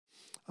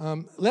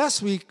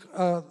Last week,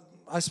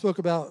 I spoke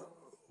about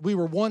we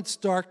were once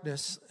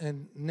darkness,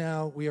 and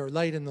now we are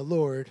light in the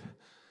Lord.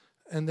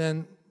 And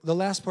then the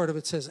last part of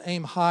it says,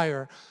 aim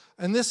higher.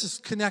 And this is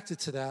connected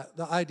to that,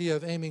 the idea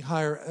of aiming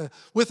higher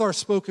with our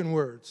spoken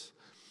words.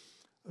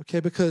 Okay,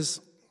 because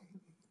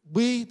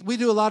we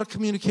do a lot of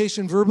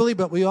communication verbally,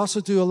 but we also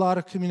do a lot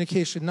of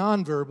communication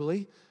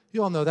non-verbally.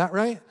 You all know that,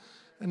 right?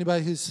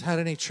 Anybody who's had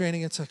any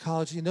training in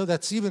psychology, you know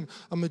that's even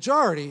a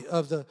majority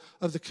of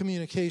the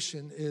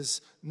communication is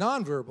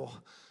nonverbal.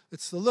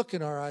 It's the look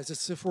in our eyes.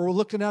 It's if we're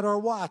looking at our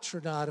watch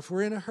or not, if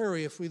we're in a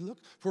hurry, if we're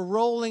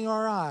rolling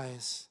our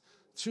eyes.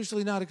 It's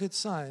usually not a good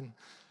sign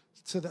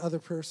to the other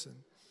person.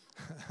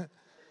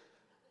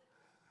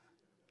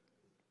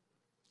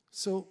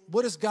 So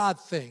what does God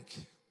think?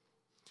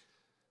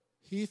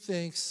 He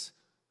thinks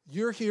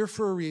you're here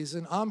for a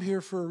reason, I'm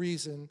here for a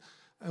reason,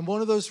 and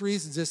one of those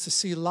reasons is to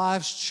see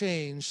lives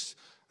changed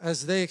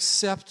as they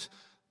accept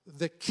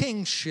the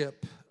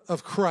kingship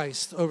of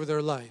Christ over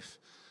their life,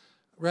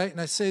 right?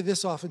 And I say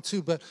this often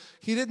too, but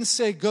he didn't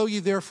say, go ye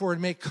therefore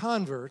and make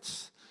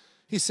converts.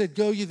 He said,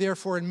 go ye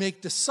therefore and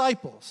make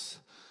disciples.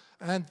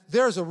 And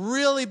there's a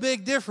really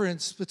big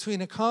difference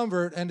between a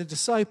convert and a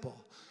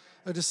disciple.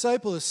 A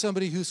disciple is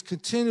somebody who's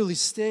continually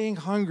staying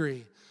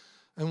hungry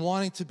and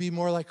wanting to be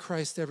more like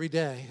Christ every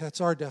day.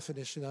 That's our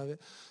definition of it.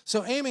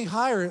 So aiming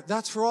higher,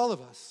 that's for all of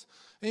us.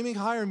 Aiming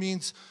higher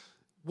means,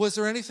 was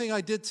there anything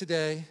I did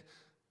today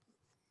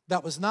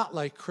that was not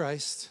like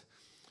Christ?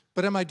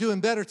 But am I doing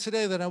better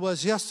today than I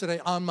was yesterday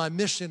on my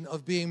mission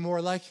of being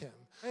more like him?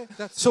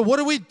 So what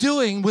are we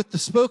doing with the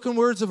spoken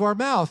words of our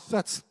mouth?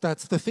 That's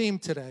the theme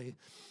today.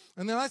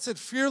 And then I said,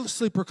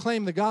 fearlessly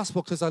proclaim the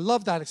gospel, because I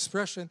love that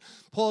expression.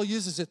 Paul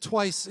uses it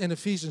twice in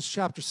Ephesians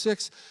chapter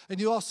 6. And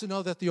you also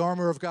know that the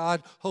armor of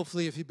God,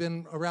 hopefully if you've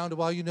been around a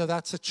while, you know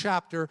that's a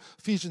chapter,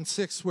 Ephesians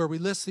 6, where we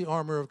list the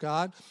armor of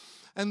God.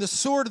 And the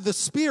sword of the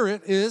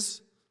Spirit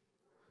is,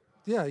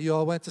 yeah, you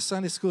all went to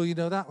Sunday school, you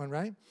know that one,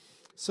 right?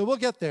 So we'll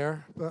get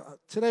there. But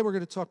today we're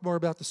going to talk more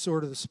about the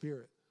sword of the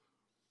Spirit.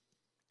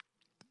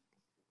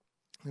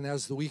 And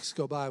as the weeks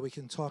go by, we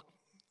can talk,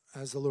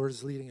 as the Lord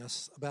is leading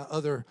us, about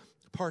other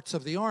parts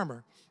of the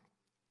armor.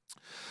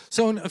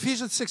 So in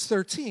Ephesians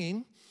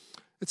 6:13,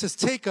 it says,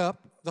 take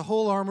up the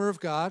whole armor of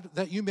God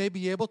that you may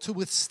be able to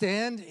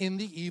withstand in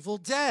the evil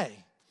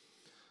day.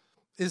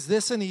 Is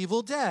this an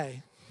evil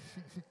day?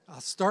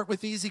 I'll start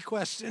with easy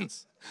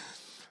questions.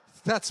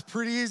 That's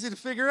pretty easy to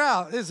figure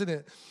out, isn't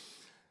it?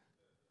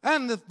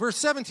 And verse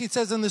 17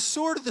 says, and the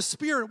sword of the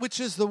Spirit,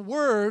 which is the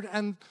word,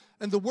 and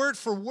the word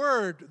for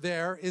word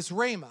there is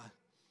rhema.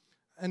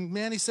 And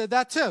Manny said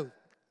that too.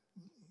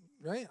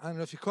 Right? I don't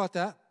know if you caught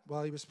that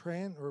while he was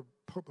praying or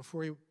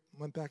before he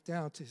went back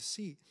down to his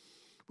seat,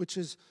 which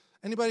is,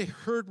 anybody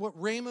heard what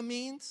rhema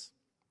means?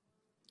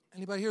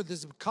 Anybody here?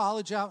 There's a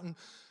college out in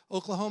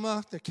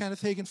Oklahoma that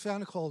Kenneth Hagin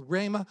founded called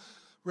rhema,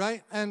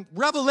 right? And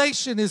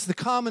revelation is the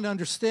common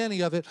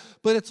understanding of it,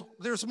 but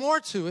there's more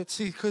to it,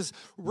 see, because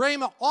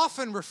rhema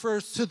often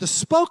refers to the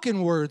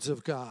spoken words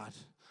of God,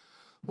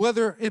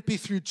 whether it be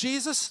through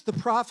Jesus, the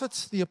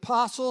prophets, the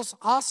apostles,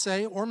 I'll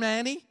say, or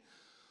Manny,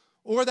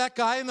 or that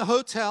guy in the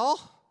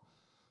hotel,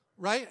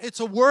 right? It's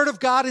a word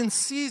of God in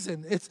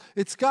season.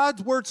 It's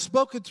God's word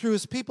spoken through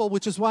his people,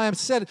 which is why I've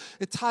said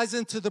it ties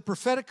into the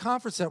prophetic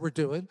conference that we're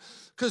doing,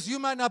 because you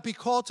might not be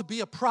called to be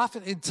a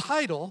prophet in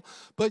title,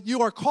 but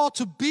you are called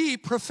to be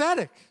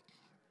prophetic.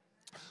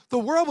 The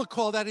world would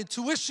call that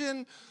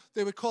intuition.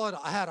 They would call it,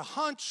 I had a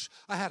hunch,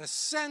 I had a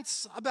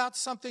sense about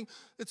something.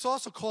 It's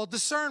also called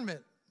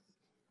discernment.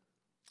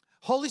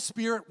 Holy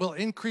Spirit will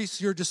increase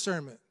your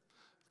discernment.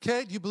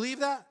 Okay, do you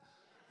believe that?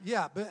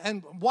 Yeah,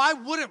 and why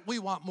wouldn't we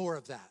want more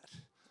of that?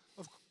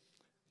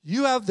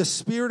 You have the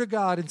Spirit of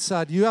God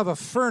inside. You have a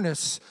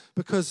furnace,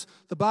 because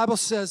the Bible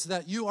says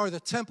that you are the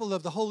temple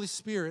of the Holy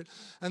Spirit,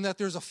 and that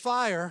there's a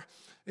fire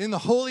in the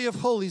Holy of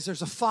Holies.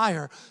 There's a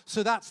fire.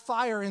 So that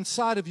fire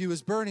inside of you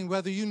is burning,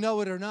 whether you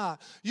know it or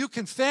not. You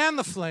can fan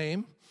the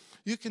flame.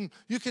 You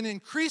can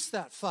increase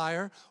that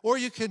fire, or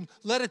you can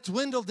let it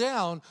dwindle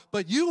down,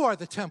 but you are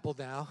the temple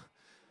now.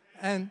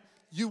 And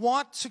you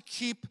want to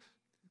keep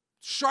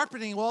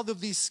sharpening all of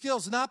these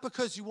skills, not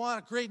because you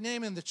want a great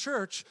name in the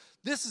church.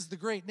 This is the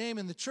great name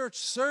in the church,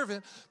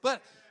 servant.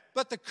 But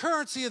the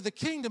currency of the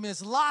kingdom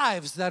is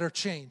lives that are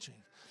changing.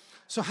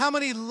 So how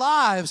many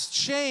lives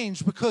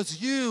changed because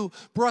you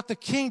brought the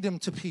kingdom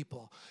to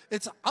people?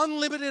 It's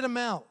unlimited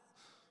amount.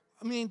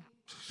 I mean,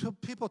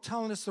 people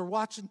telling us they're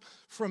watching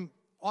from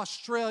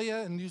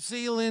Australia and New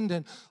Zealand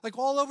and like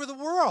all over the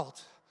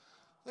world.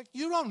 Like,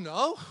 you don't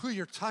know who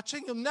you're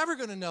touching. You're never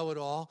going to know it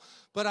all.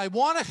 But I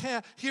want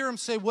to hear him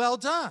say, well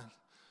done.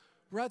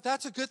 Right?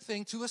 That's a good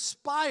thing to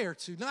aspire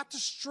to, not to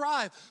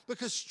strive,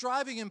 because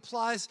striving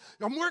implies,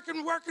 I'm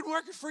working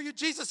for you,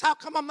 Jesus. How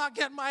come I'm not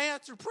getting my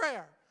answered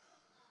prayer?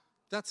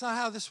 That's not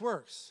how this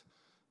works.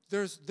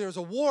 There's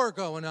a war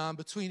going on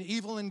between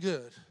evil and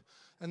good.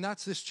 And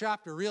that's this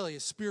chapter, really,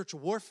 is spiritual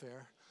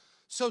warfare.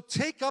 So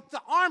take up the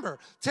armor.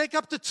 Take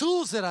up the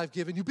tools that I've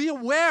given you. Be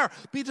aware,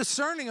 be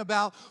discerning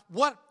about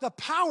what the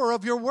power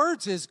of your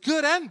words is,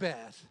 good and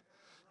bad.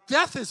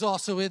 Death is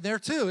also in there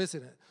too,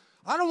 isn't it?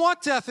 I don't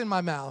want death in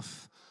my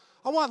mouth.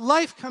 I want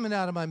life coming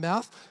out of my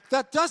mouth.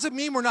 That doesn't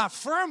mean we're not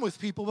firm with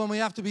people when we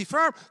have to be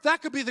firm.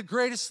 That could be the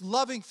greatest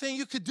loving thing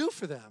you could do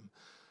for them,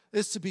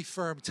 is to be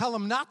firm. Tell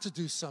them not to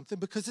do something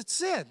because it's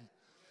sin.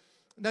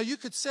 Now, you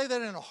could say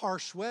that in a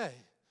harsh way,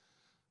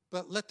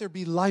 but let there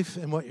be life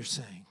in what you're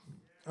saying.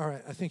 All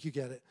right, I think you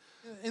get it.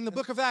 In the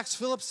book of Acts,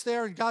 Philip's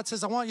there, and God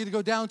says, I want you to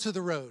go down to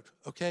the road,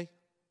 okay?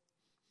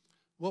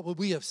 What would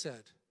we have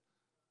said?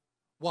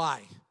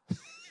 Why?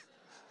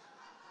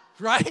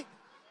 Right?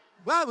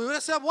 Well, we would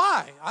have said,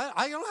 why?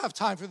 I don't have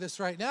time for this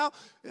right now.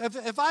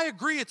 If I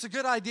agree it's a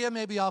good idea,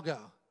 maybe I'll go.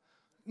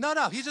 No,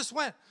 he just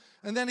went.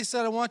 And then he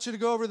said, I want you to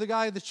go over to the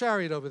guy in the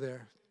chariot over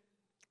there.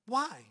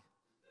 Why?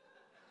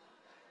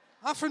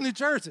 I'm from New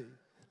Jersey.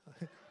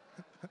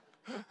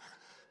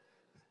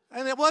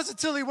 And it wasn't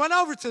until he went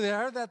over to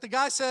there that the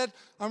guy said,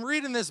 I'm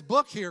reading this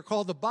book here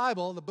called the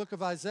Bible, the book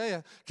of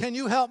Isaiah. Can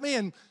you help me?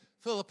 And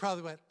Philip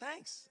probably went,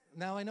 thanks.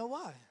 Now I know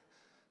why.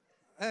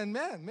 And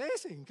man,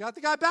 amazing. Got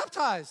the guy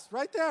baptized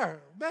right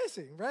there.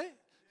 Amazing, right?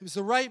 He was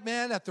the right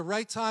man at the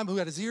right time who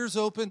had his ears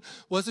open,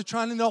 wasn't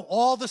trying to know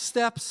all the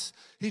steps.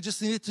 He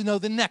just needed to know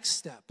the next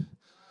step.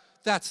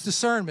 That's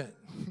discernment.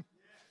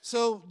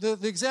 So the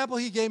example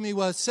he gave me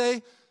was,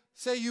 say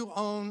you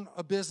own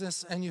a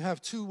business and you have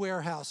two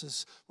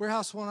warehouses.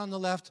 Warehouse 1 on the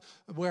left,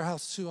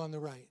 warehouse 2 on the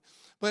right.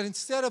 But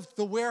instead of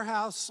the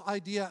warehouse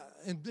idea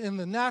in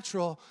the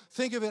natural,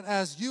 think of it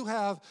as you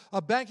have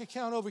a bank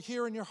account over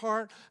here in your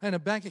heart and a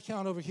bank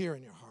account over here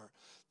in your heart.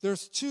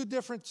 There's two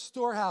different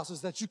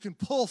storehouses that you can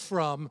pull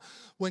from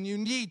when you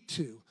need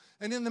to.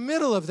 And in the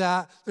middle of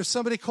that, there's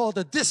somebody called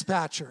a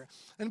dispatcher.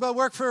 Anybody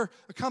work for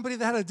a company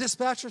that had a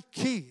dispatcher?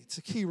 It's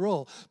a key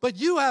role. But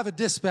you have a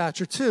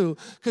dispatcher too,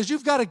 because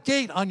you've got a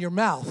gate on your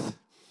mouth.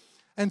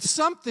 And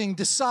something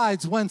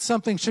decides when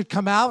something should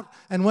come out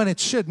and when it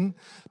shouldn't,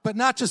 but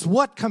not just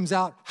what comes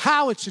out,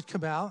 how it should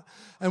come out,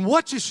 and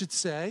what you should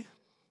say.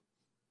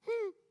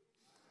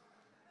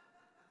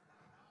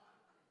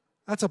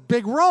 That's a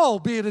big role,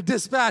 being a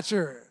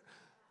dispatcher.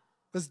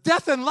 Because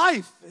death and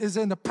life is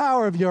in the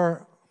power of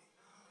your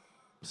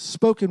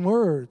spoken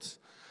words.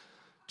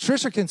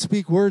 Trisha can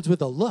speak words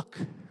with a look.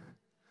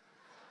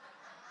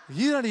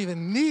 You don't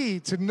even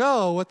need to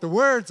know what the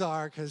words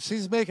are because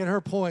she's making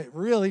her point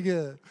really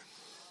good.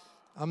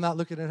 I'm not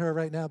looking at her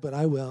right now, but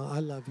I will. I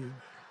love you.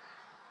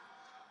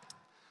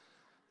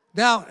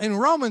 Now, in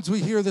Romans, we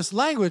hear this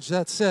language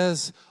that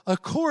says,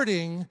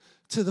 according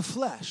to the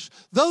flesh.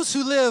 Those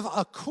who live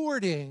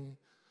according.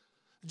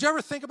 Did you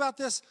ever think about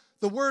this?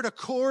 The word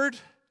accord.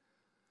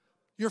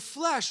 Your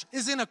flesh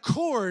is in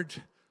accord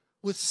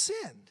with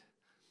sin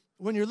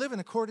when you're living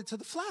according to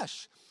the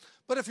flesh.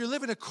 But if you're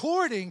living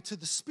according to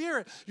the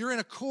Spirit, you're in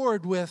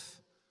accord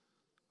with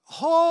a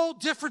whole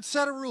different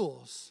set of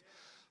rules,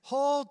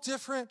 whole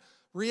different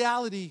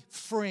reality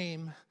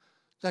frame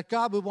that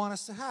God would want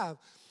us to have.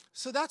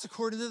 So that's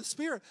according to the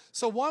Spirit.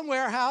 So one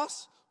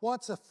warehouse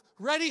wants a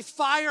ready,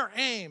 fire,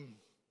 aim.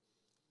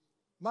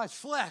 My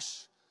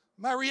flesh,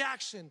 my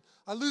reaction.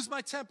 I lose my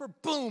temper,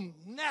 boom,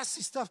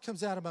 nasty stuff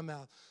comes out of my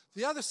mouth.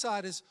 The other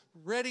side is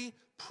ready,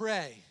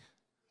 pray.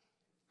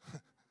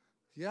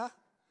 Yeah?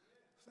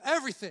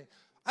 Everything.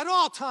 At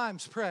all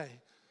times, pray.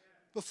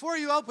 Before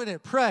you open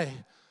it, pray.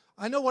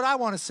 I know what I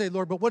want to say,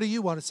 Lord, but what do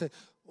you want to say?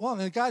 Well,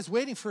 and the guy's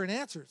waiting for an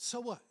answer. So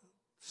what?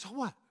 So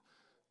what?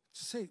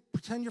 Just say,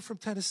 pretend you're from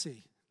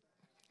Tennessee.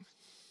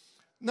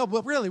 No,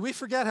 but really, we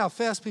forget how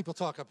fast people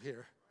talk up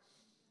here.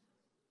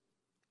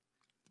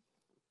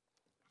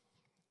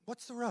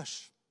 What's the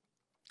rush?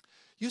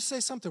 You say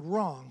something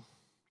wrong,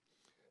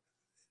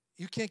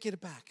 you can't get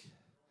it back.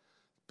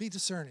 Be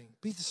discerning.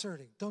 Be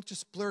discerning. Don't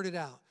just blurt it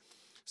out.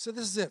 So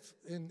this is it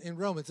in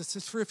Romans. It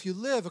says, for if you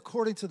live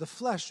according to the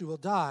flesh, you will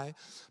die.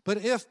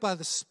 But if by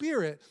the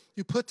Spirit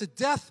you put to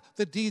death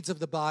the deeds of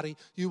the body,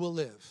 you will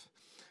live.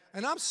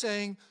 And I'm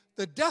saying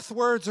the death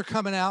words are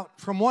coming out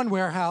from one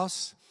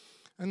warehouse,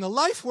 and the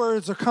life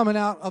words are coming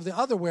out of the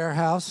other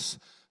warehouse,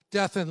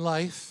 death and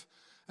life.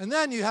 And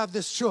then you have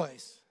this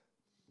choice.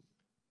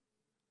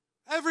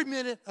 Every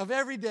minute of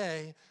every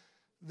day,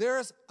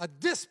 there's a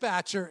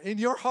dispatcher in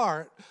your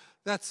heart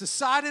that's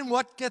deciding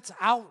what gets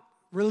out,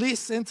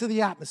 released into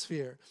the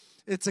atmosphere.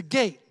 It's a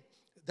gate.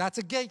 That's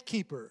a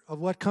gatekeeper of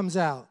what comes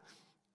out.